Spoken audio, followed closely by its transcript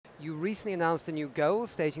You recently announced a new goal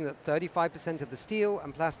stating that 35% of the steel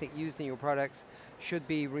and plastic used in your products should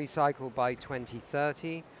be recycled by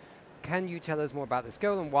 2030. Can you tell us more about this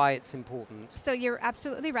goal and why it's important? So you're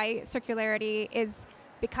absolutely right. Circularity is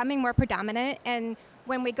becoming more predominant, and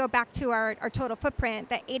when we go back to our total footprint,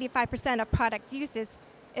 that 85% of product uses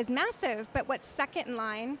is massive, but what's second in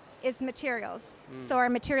line is materials. So our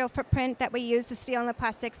material footprint that we use, the steel and the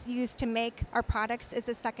plastics used to make our products, is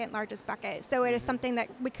the second largest bucket. So it is something that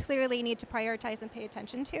we clearly need to prioritize and pay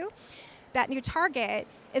attention to. That new target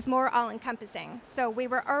is more all-encompassing. So we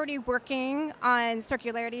were already working on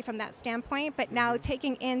circularity from that standpoint, but now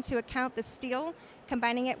taking into account the steel,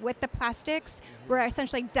 combining it with the plastics, we're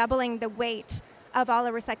essentially doubling the weight of all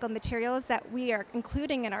the recycled materials that we are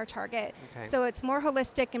including in our target. Okay. So it's more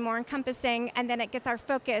holistic and more encompassing, and then it gets our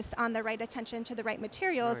focus on the right attention to the right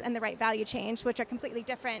materials and the right value chain, which are completely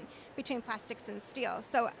different between plastics and steel.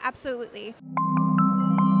 So absolutely.